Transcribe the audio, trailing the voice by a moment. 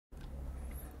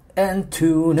And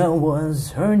Tuna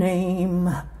was her name.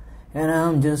 And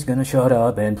I'm just gonna shut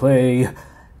up and play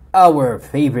our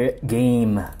favorite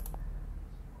game.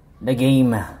 The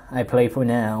game I play for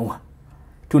now.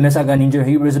 Tuna Saga, Ninja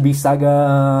Heroes, Beast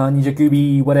Saga, Ninja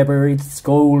Kyuubi, whatever it's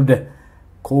called.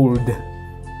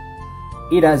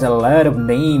 It has a lot of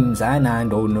names and I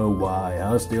don't know why.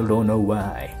 I still don't know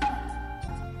why.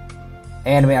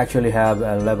 And we actually have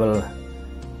a level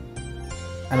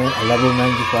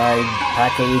 95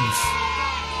 package.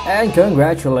 And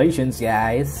congratulations,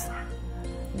 guys.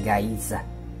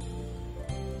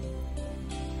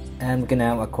 And we can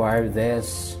now acquire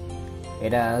this.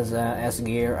 It has S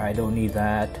gear. I don't need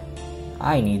that.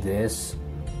 I need this.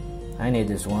 I need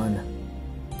this one.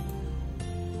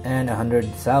 And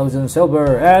 100,000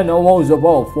 silver and almost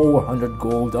about 400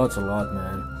 gold. That's a lot,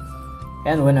 man.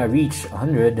 And when I reach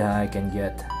 100, I can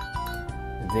get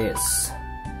this.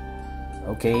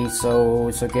 Okay, so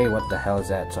it's okay. What the hell is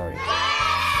that? Sorry. Okay,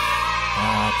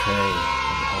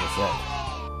 what the hell is that?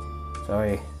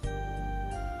 Sorry.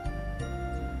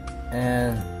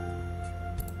 And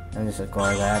let me just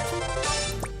acquire that.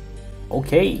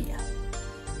 Okay.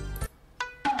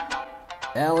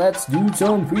 Now let's do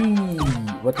some free.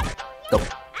 What the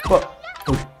fuck?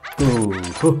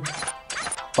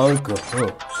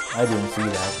 I didn't see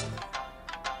that.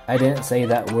 I didn't say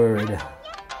that word.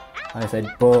 I said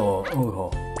let's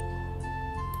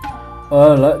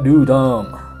do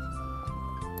them.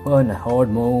 Fun hard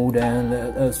mode and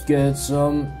let us get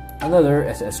some another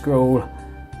SS scroll.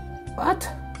 What?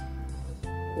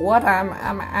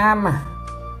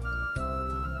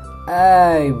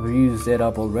 I've used it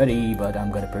up already, but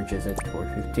I'm gonna purchase it for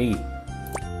 50.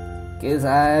 Cause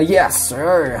yes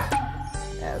sir.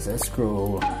 SS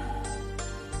scroll.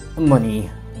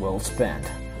 Money well spent.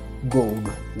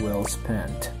 Gold well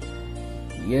spent.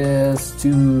 Yes,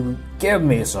 to give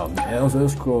me some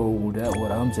SS scroll. That's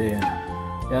what I'm saying.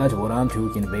 That's what I'm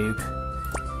talking about.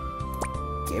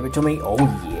 Give it to me. Oh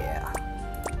yeah.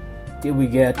 Did we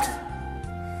get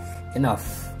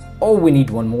enough? Oh, we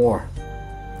need one more.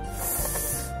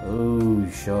 Oh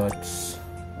shucks.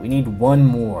 We need one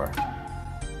more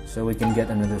so we can get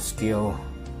another skill.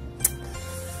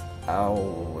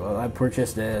 Oh, I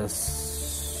purchased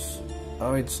this.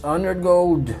 Oh, it's 100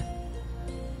 gold.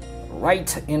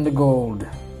 Right in the gold.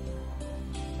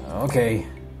 Okay.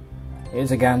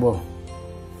 It's a gamble.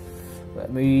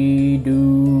 Let me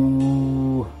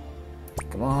do...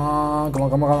 Come on.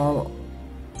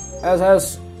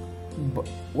 SS.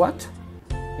 What?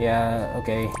 Yeah,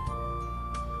 okay.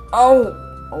 Oh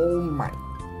my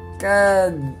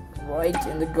god. Right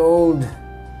in the gold.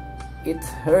 It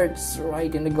hurts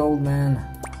right in the gold, man.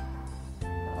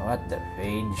 What the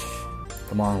fudge?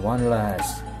 Come on, one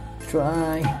last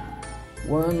try.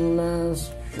 One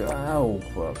last try. Oh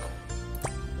fuck.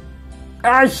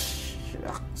 Ah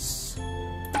shucks.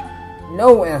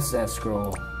 No SS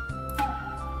scroll.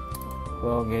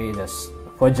 Okay, that's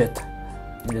fudge it.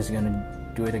 I'm just gonna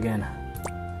do it again.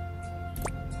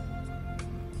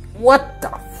 What the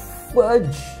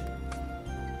fudge?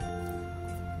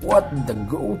 What the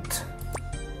goat?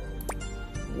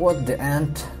 What the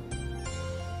ant?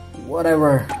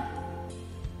 Whatever.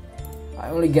 I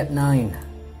only get 9.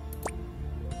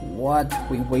 What?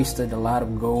 We wasted a lot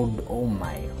of gold. Oh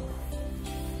my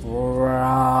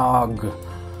frog.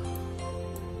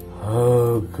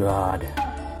 Oh god.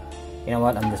 You know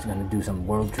what? I'm just gonna do some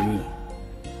world tree.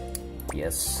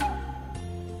 Yes.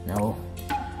 No.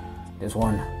 This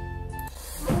one.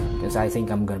 Because I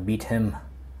think I'm gonna beat him.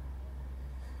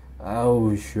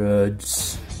 Oh,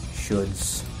 shoulds.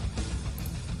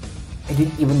 I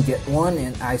didn't even get one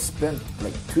and I spent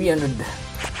like 300.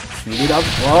 Speed it up.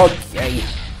 Okay.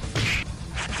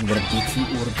 I'm gonna beat you,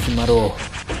 Orochimaru.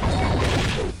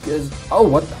 Because, oh,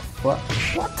 what the fuck?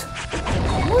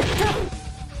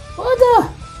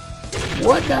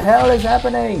 What the hell is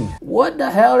happening? What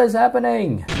the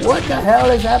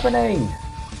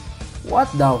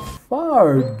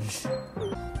fudge?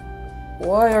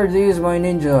 Why are these my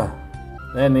ninja?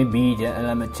 Let me beat you and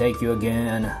let me take you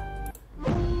again.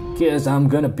 Cause I'm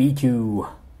gonna beat you.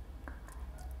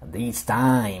 This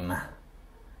time.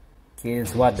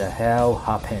 Cause what the hell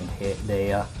happened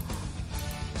there?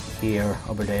 Here,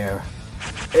 over there.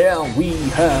 And we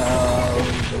have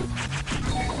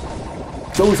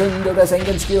chosen the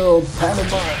second skill,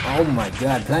 Panama. Oh my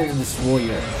god, Planet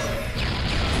Destroyer.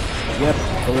 Yep,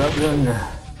 corruption.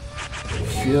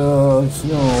 Sure,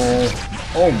 snow.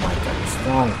 Oh my god, it's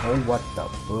strong. Oh, what the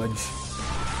fudge.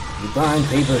 Divine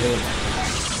paper hit.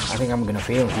 I think I'm gonna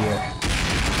fail here.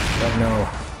 But no.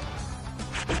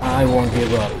 I won't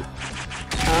give up.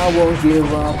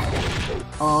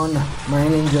 on, my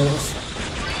ninjas.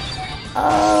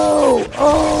 Oh!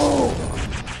 Oh!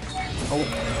 Oh!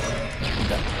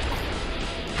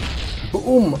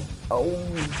 Boom! Oh!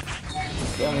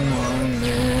 Come on,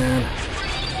 man.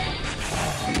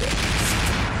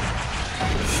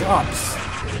 Shots!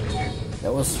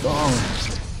 That was strong.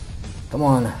 Come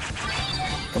on.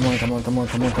 Come on, come on, come on,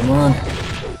 come on, come on.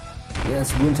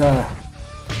 Yes, Bunta.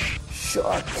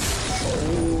 Shots.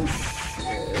 Oh,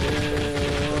 shit.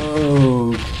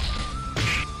 Oh.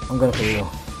 I'm gonna fail.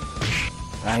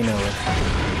 I know it.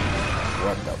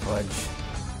 What the fudge.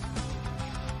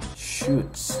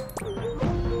 Shoots.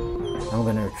 I'm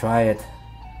gonna try it.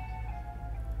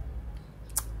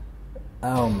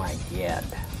 Oh my god.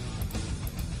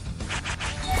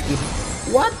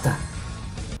 What the?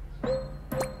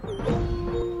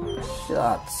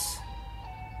 Shots.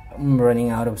 I'm running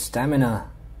out of stamina.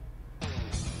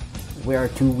 We are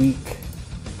too weak.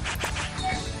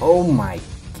 Oh my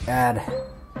god.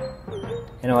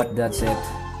 You know what? That's it.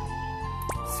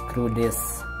 Screw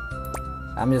this.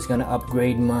 I'm just gonna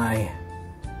upgrade my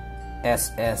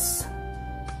SS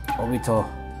Obito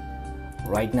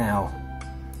right now.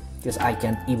 Because I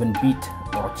can't even beat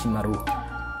Orochimaru.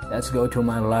 Let's go to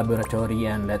my laboratory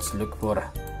and let's look for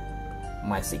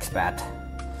my 6-pack.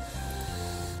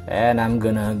 And I'm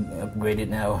gonna upgrade it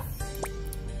now.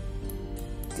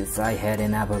 Because I had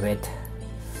enough of it.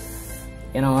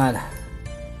 You know what?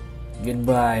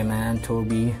 Goodbye, man,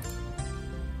 Toby.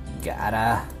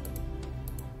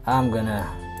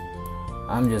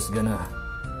 I'm just gonna,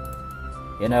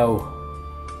 you know,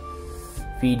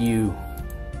 feed you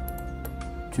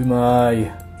to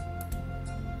my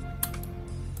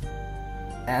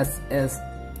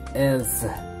SSS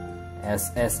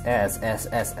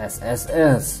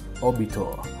Obito.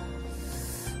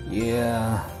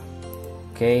 Yeah.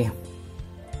 Okay.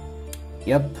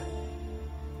 Yep.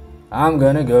 I'm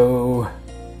gonna go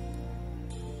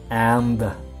and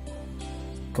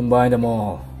combine them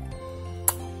all.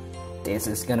 This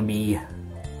is gonna be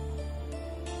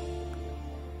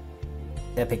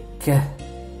epic.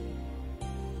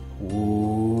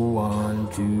 1,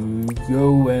 2,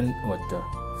 go, and what the?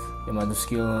 Am I the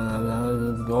skill?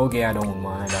 Okay, I don't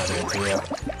mind. I don't care.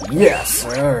 Yes,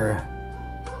 sir.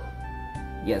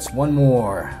 Yes, one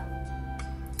more.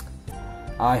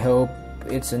 I hope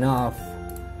it's enough.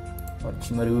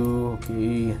 Orochimaru,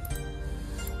 okay.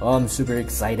 Oh, I'm super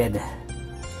excited.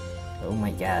 Oh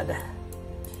my god.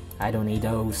 I don't need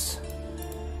those.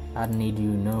 I don't need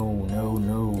you. No, no,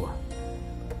 no.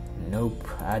 Nope,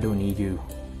 I don't need you.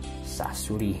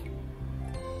 Sasori.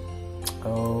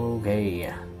 Okay.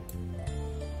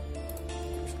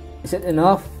 Is it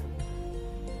enough?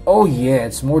 Oh yeah,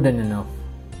 it's more than enough.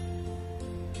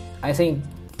 I think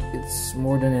it's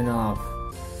more than enough.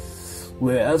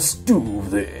 Let's do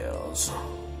this.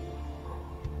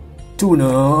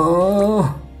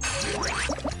 Tuna.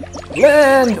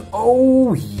 Land.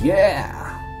 Oh yeah.